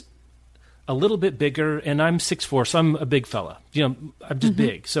 It's a little bit bigger, and I'm 6'4", so I'm a big fella. I'm just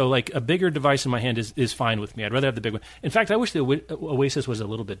big. So, like, a bigger device in my hand is fine with me. I'd rather have the big one. In fact, I wish the Oasis was a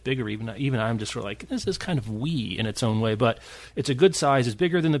little bit bigger. Even I'm just sort of like, this is kind of wee in its own way, but it's a good size. It's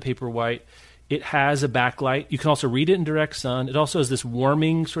bigger than the Paperwhite. It has a backlight. You can also read it in direct sun. It also has this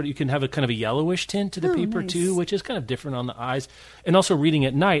warming sort of, you can have a kind of a yellowish tint to the paper, too, which is kind of different on the eyes. And also reading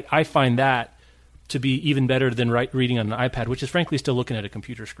at night, I find that to be even better than reading on an iPad, which is frankly still looking at a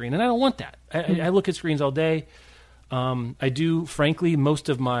computer screen. And I don't want that. I look at screens all day. I do, frankly, most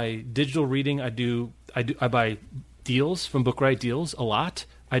of my digital reading, I buy deals from Bookright Deals a lot.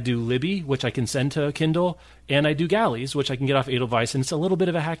 I do Libby, which I can send to Kindle, and I do Galleys, which I can get off Edelweiss. And it's a little bit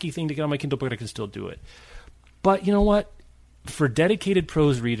of a hacky thing to get on my Kindle, but I can still do it. But you know what? For dedicated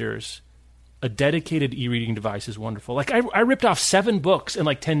prose readers, a dedicated e-reading device is wonderful. Like I ripped off 7 books in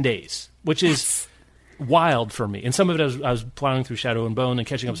like 10 days, which is wild for me. And some of it I was plowing through Shadow and Bone and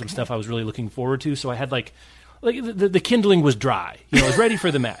catching up some stuff I was really looking forward to. So I had like the Kindling was dry. I was ready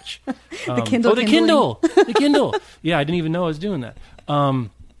for the match. The Kindle. The Kindle. Yeah, I didn't even know I was doing that.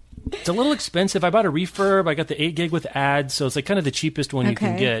 It's a little expensive. I bought a refurb. I got the 8 gig with ads, so it's like kind of the cheapest one you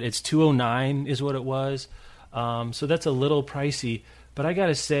can get. It's $209 is what it was. So that's a little pricey. But I got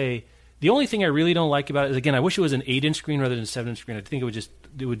to say, the only thing I really don't like about it is, again, I wish it was an 8-inch screen rather than a 7-inch screen. I think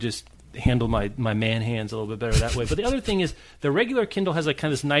it would just handle my man hands a little bit better that way. But the other thing is, the regular Kindle has like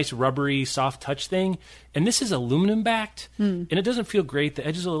kind of this nice rubbery soft touch thing, and this is aluminum backed, and it doesn't feel great. The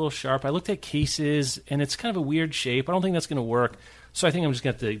edge is a little sharp. I looked at cases, and it's kind of a weird shape. I don't think that's going to work. So I think I'm just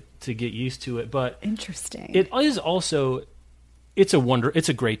going to have to get used to it. But interesting. It is also, it's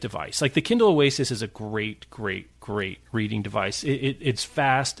a great device. Like the Kindle Oasis is a great reading device. It's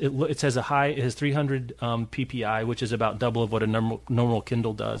fast. It has 300 ppi, which is about double of what a normal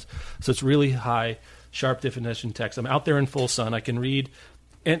Kindle does. So it's really high, sharp definition text. I'm out there in full sun. I can read.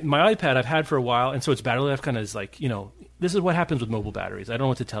 And my iPad I've had for a while, and so its battery life kind of is like, this is what happens with mobile batteries. I don't know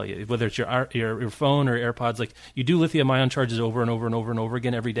what to tell you. Whether it's your phone or AirPods, like you do lithium-ion charges over and over and over and over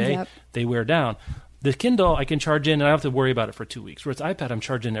again every day, they wear down. The Kindle, I can charge in, and I don't have to worry about it for 2 weeks. Whereas iPad, I'm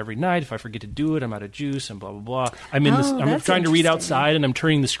charging every night. If I forget to do it, I'm out of juice, and blah, blah, blah. I'm trying to read outside, and I'm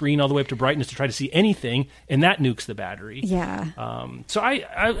turning the screen all the way up to brightness to try to see anything, and that nukes the battery. Yeah. So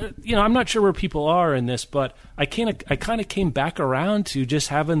I'm not sure where people are in this, but I kind of came back around to just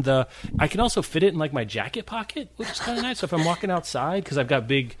having I can also fit it in like my jacket pocket, which is kind of nice. So if I'm walking outside, because I've got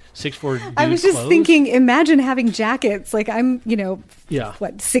big 6'4" dude I was just clothes. thinking, imagine having jackets. Like I'm,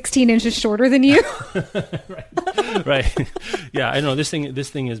 16 inches shorter than you. right. Yeah, I know this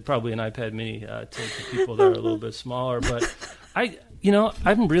thing is probably an iPad mini to people that are a little bit smaller, but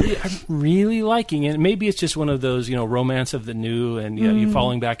I'm really liking it. Maybe it's just one of those, romance of the new, and you're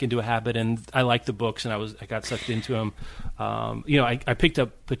falling back into a habit. And I like the books, and I got sucked into them. I picked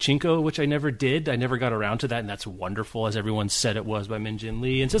up Pachinko, which I never did. I never got around to that, and that's wonderful, as everyone said it was, by Min Jin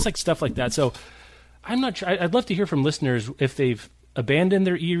Lee, and just like stuff like that. So I'm not sure. I'd love to hear from listeners if they've abandon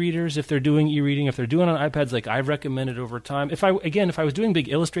their e-readers, if they're doing e-reading, if they're doing on iPads like I've recommended over time. If I was doing big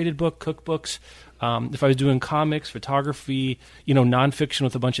illustrated cookbooks, if I was doing comics, photography, nonfiction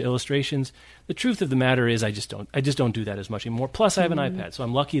with a bunch of illustrations, the truth of the matter is I just don't do that as much anymore. Plus I have an iPad, so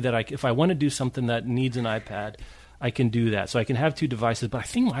I'm lucky that if I want to do something that needs an iPad, I can do that. So I can have two devices, but I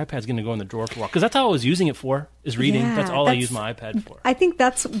think my iPad's going to go in the drawer for a while because that's all I was using it for, is reading. Yeah, that's all I use my iPad for. I think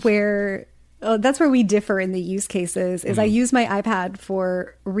that's where we differ in the use cases. Is I use my iPad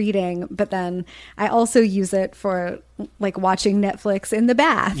for reading, but then I also use it for like watching Netflix in the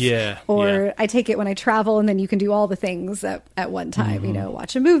bath. Yeah. Or I take it when I travel, and then you can do all the things at one time. You know,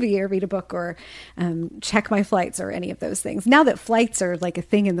 watch a movie or read a book or check my flights or any of those things. Now that flights are like a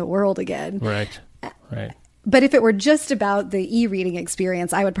thing in the world again. Right. But if it were just about the e-reading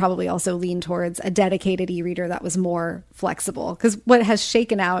experience, I would probably also lean towards a dedicated e-reader that was more flexible. Because what has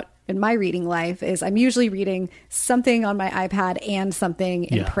shaken out in my reading life is I'm usually reading something on my iPad and something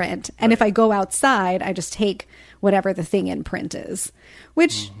in print. And if I go outside, I just take whatever the thing in print is,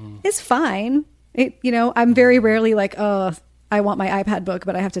 which is fine. I'm very rarely like, oh, I want my iPad book,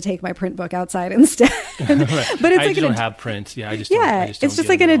 but I have to take my print book outside instead. But it's I like don't have print. Yeah, it's just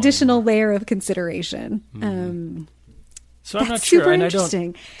like an additional layer of consideration. So I'm not super sure, and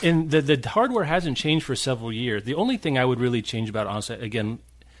interesting. And the hardware hasn't changed for several years. The only thing I would really change about, honestly, again,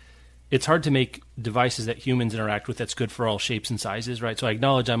 it's hard to make devices that humans interact with that's good for all shapes and sizes, right? So I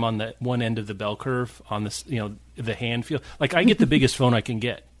acknowledge I'm on the one end of the bell curve on this, the hand feel. Like I get the biggest phone I can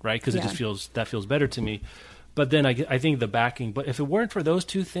get, right? Because it just feels better to me. But then I think the backing. But if it weren't for those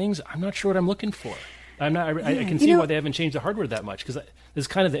two things, I'm not sure what I'm looking for. I'm not. I can see why they haven't changed the hardware that much, because this is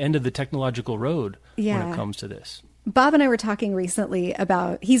kind of the end of the technological road when it comes to this. Bob and I were talking recently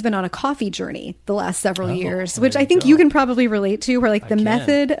about he's been on a coffee journey the last several years, which I think you can probably relate to, where like the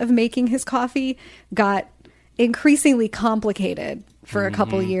method of making his coffee got increasingly complicated for a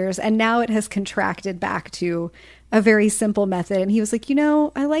couple years, and now it has contracted back to a very simple method. And he was like,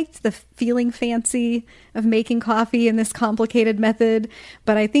 I liked the feeling fancy of making coffee in this complicated method,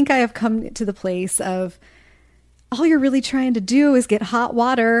 but I think I have come to the place of all you're really trying to do is get hot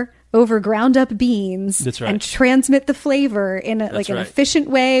water over ground up beans and transmit the flavor in an efficient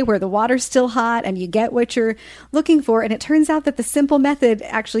way where the water's still hot and you get what you're looking for. And it turns out that the simple method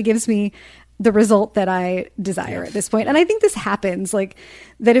actually gives me the result that I desire at this point. And I think this happens, like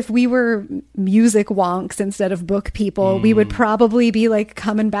that if we were music wonks instead of book people, we would probably be like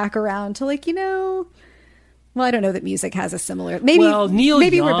coming back around to like, well, I don't know that music has a similar. Neil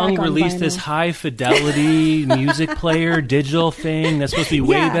Young released this high fidelity music player digital thing that's supposed to be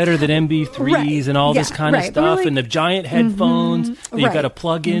way better than MP3s and all this kind of stuff, and the giant headphones that you've got to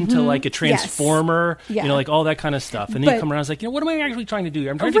plug into like a transformer, like all that kind of stuff. And then you come around, it's like, what am I actually trying to do?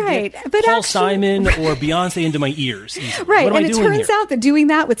 I'm trying to get Paul Simon or Beyonce into my ears. Right, what am and I it doing turns here? out that doing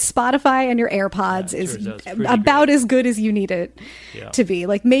that with Spotify and your AirPods is about as good as you need it to be.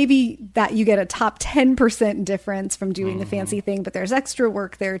 Like maybe that you get a top 10% difference from doing the fancy thing, but there's extra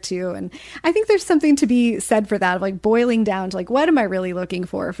work there too. And I think there's something to be said for that, of like boiling down to like, what am I really looking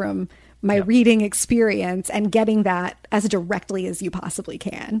for from my reading experience, and getting that as directly as you possibly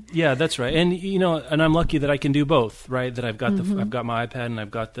can. Yeah, that's right. And and I'm lucky that I can do both, right? That I've got I've got my iPad and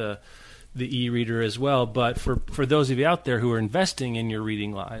I've got the e-reader as well. But for those of you out there who are investing in your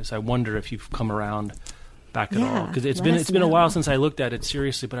reading lives, I wonder if you've come around back at all, because it's been a while since I looked at it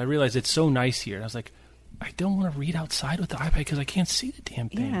seriously, but I realized it's so nice here. And I was like, I don't want to read outside with the iPad because I can't see the damn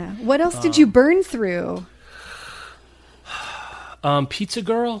thing. Yeah. What else did you burn through? Pizza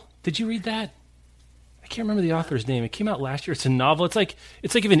Girl. Did you read that? I can't remember the author's name. It came out last year. It's a novel. It's like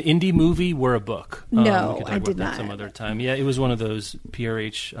if an indie movie were a book. No, I did not. Some other time. Yeah, it was one of those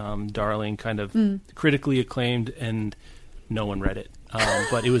PRH darling kind of critically acclaimed, and no one read it.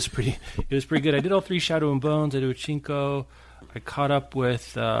 But it was pretty good. I did all 3 Shadow and Bones. I did Uchinko. I caught up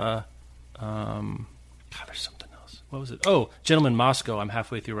with. There's something else. What was it? Oh, Gentleman Moscow. I'm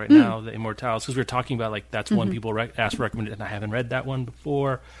halfway through right now. The Immortals, because we were talking about like that's one people asked for recommended, and I haven't read that one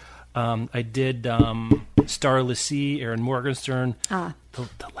before. I did Starless Sea, Aaron Morgenstern. The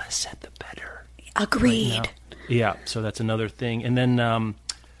less said, the better. Agreed. Right, yeah, so that's another thing. And then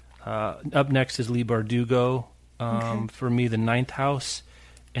up next is Lee Bardugo. For me, The Ninth House,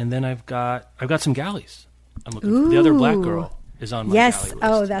 and then I've got some galleys. I'm looking for. The Other Black Girl is on my galley list.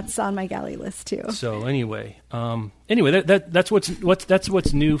 Oh, that's on my galley list too. So anyway, that's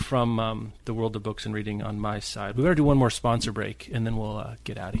what's new from the world of books and reading on my side. We better do one more sponsor break, and then we'll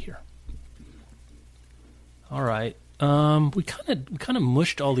get out of here. All right. We kind of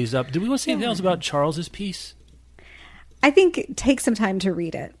mushed all these up. Do we want to say anything else about Charles's piece? I think take some time to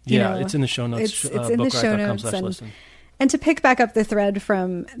read it. It's in the show notes. It's in the show notes. And to pick back up the thread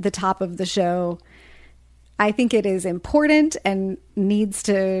from the top of the show, I think it is important and needs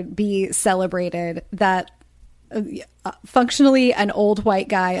to be celebrated that functionally an old white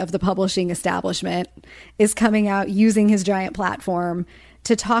guy of the publishing establishment is coming out using his giant platform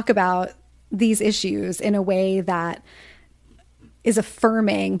to talk about these issues in a way that is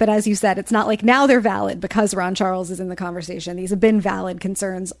affirming. But as you said, it's not like now they're valid because Ron Charles is in the conversation. These have been valid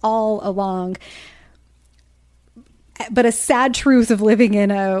concerns all along. But a sad truth of living in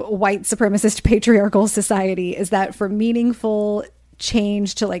a white supremacist patriarchal society is that for meaningful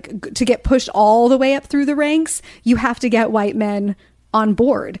change to get pushed all the way up through the ranks, you have to get white men on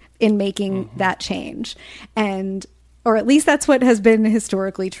board in making that change. And, or at least that's what has been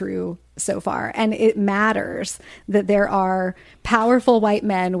historically true so far. And it matters that there are powerful white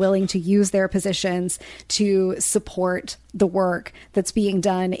men willing to use their positions to support the work that's being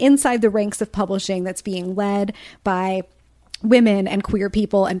done inside the ranks of publishing, that's being led by women and queer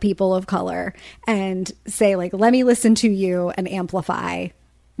people and people of color, and say, like, let me listen to you and amplify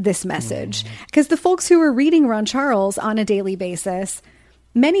this message. Because the folks who are reading Ron Charles on a daily basis,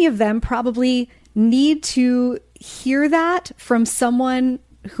 many of them probably need to hear that from someone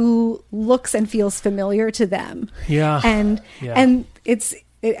who looks and feels familiar to them. And it's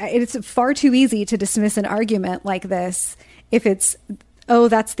far too easy to dismiss an argument like this if it's, oh,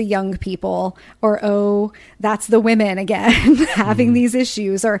 that's the young people, or, oh, that's the women again having these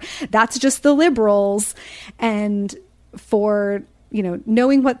issues, or that's just the liberals. And for,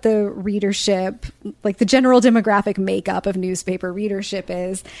 knowing what the readership, like the general demographic makeup of newspaper readership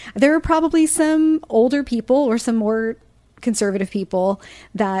is, there are probably some older people or some more conservative people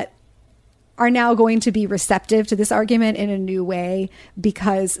that are now going to be receptive to this argument in a new way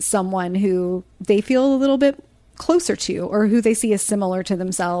because someone who they feel a little bit closer to, or who they see as similar to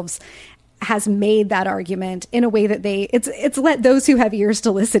themselves, has made that argument in a way that it's let those who have ears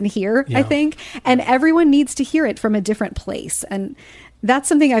to listen hear, I think. And everyone needs to hear it from a different place. And that's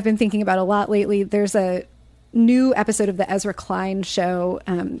something I've been thinking about a lot lately. There's a new episode of the Ezra Klein show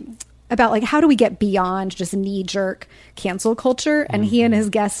about, like, how do we get beyond just knee-jerk cancel culture? And he and his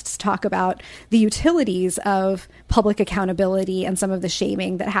guests talk about the utilities of public accountability and some of the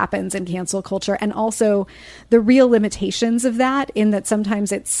shaming that happens in cancel culture, and also the real limitations of that, in that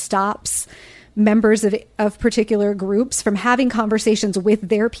sometimes it stops members of particular groups from having conversations with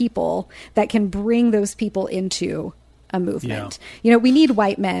their people that can bring those people into a movement. We need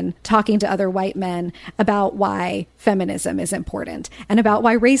white men talking to other white men about why feminism is important and about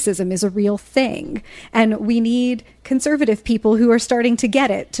why racism is a real thing. And we need conservative people who are starting to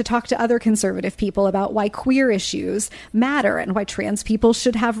get it to talk to other conservative people about why queer issues matter and why trans people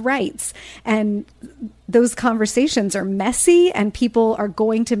should have rights. And those conversations are messy, and people are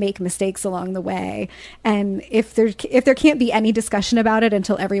going to make mistakes along the way. And if there can't be any discussion about it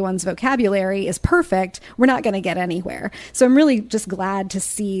until everyone's vocabulary is perfect, we're not going to get anywhere. So I'm really just glad to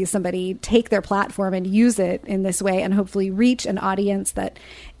see somebody take their platform and use it in this way, and hopefully reach an audience that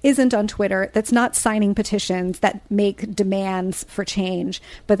isn't on Twitter, that's not signing petitions that make demands for change,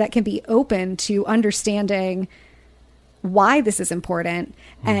 but that can be open to understanding why this is important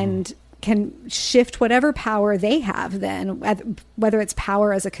and can shift whatever power they have then, whether it's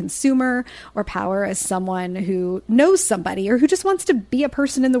power as a consumer or power as someone who knows somebody or who just wants to be a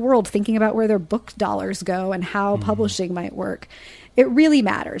person in the world thinking about where their book dollars go and how publishing might work. It really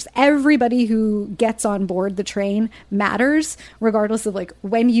matters. Everybody who gets on board the train matters, regardless of, like,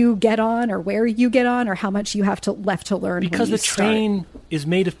 when you get on or where you get on or how much you have left to learn. Because the train is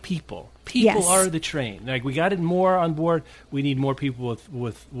made of people. People are the train. Like, we got it more on board. We need more people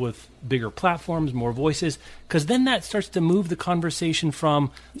with bigger platforms, more voices, because then that starts to move the conversation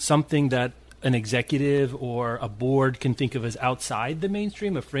from something that an executive or a board can think of as outside the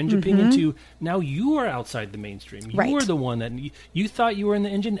mainstream, a fringe opinion, to now you are outside the mainstream. You are the one that you thought you were in the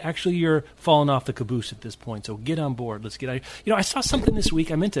engine. Actually, you're falling off the caboose at this point. So get on board. Let's get out. I saw something this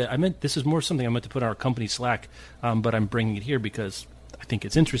week. I meant this is more something I meant to put on our company Slack, but I'm bringing it here because I think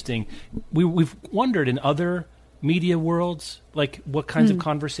it's interesting. We've wondered in other media worlds, like, what kinds of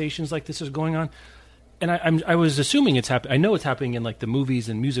conversations like this is going on. And I was assuming it's happening. I know it's happening in, like, the movies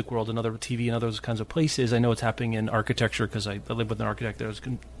and music world and other TV and other kinds of places. I know it's happening in architecture because I live with an architect. There's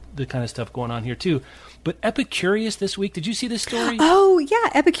the kind of stuff going on here too. But Epicurious this week, did you see this story? Oh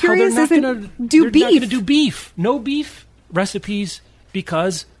yeah, Epicurious isn't They're not going to do beef. No beef recipes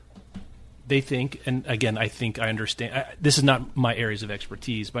because they think, and again, I think I understand, this is not my areas of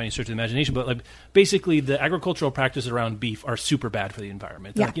expertise by any stretch of the imagination, but, like, basically the agricultural practices around beef are super bad for the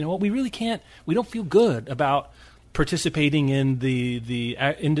environment. Like, you know what, we don't feel good about participating in the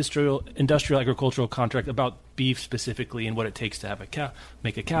industrial agricultural contract about beef specifically and what it takes to have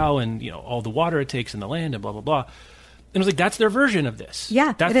make a cow and, all the water it takes in the land and blah, blah, blah. And I was like, that's their version of this.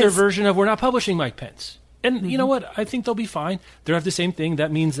 Yeah, that's their version of, we're not publishing Mike Pence. And you know what? I think they'll be fine. They'll have the same thing.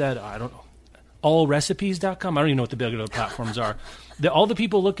 That means that, I don't know, allrecipes.com. I don't even know what the big other platforms are. All the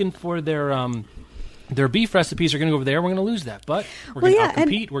people looking for their beef recipes are going to go over there. We're going to lose that, but we're going to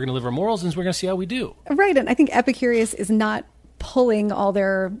compete. We're going to live our morals, and we're going to see how we do. Right, and I think Epicurious is not pulling all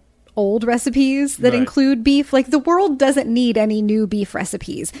their old recipes that include beef. Like, the world doesn't need any new beef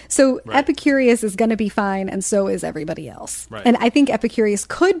recipes. So Epicurious is going to be fine, and so is everybody else. Right. And I think Epicurious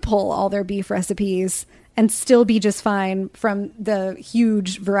could pull all their beef recipes and still be just fine from the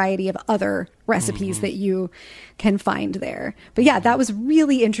huge variety of other recipes that you can find there. But yeah, that was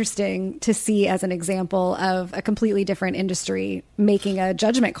really interesting to see as an example of a completely different industry making a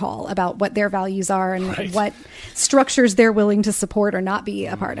judgment call about what their values are and what structures they're willing to support or not be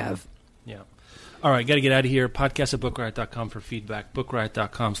a part of. Yeah. All right, got to get out of here. Podcast at bookriot.com for feedback,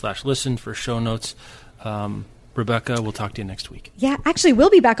 bookriot.com/listen for show notes. Rebecca, we'll talk to you next week. Yeah, actually, we'll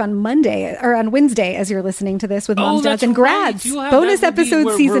be back on Monday or on Wednesday as you're listening to this with Moms, Dads, and Grads. Bonus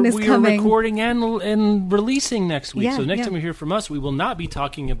episode season is coming. We are recording and releasing next week. So next time you hear from us, we will not be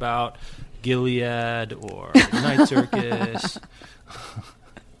talking about Gilead or Night Circus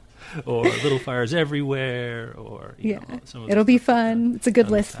or Little Fires Everywhere or some of it'll be fun. It's a good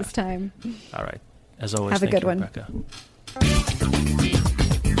list this time. All right. As always, have a good one. Rebecca.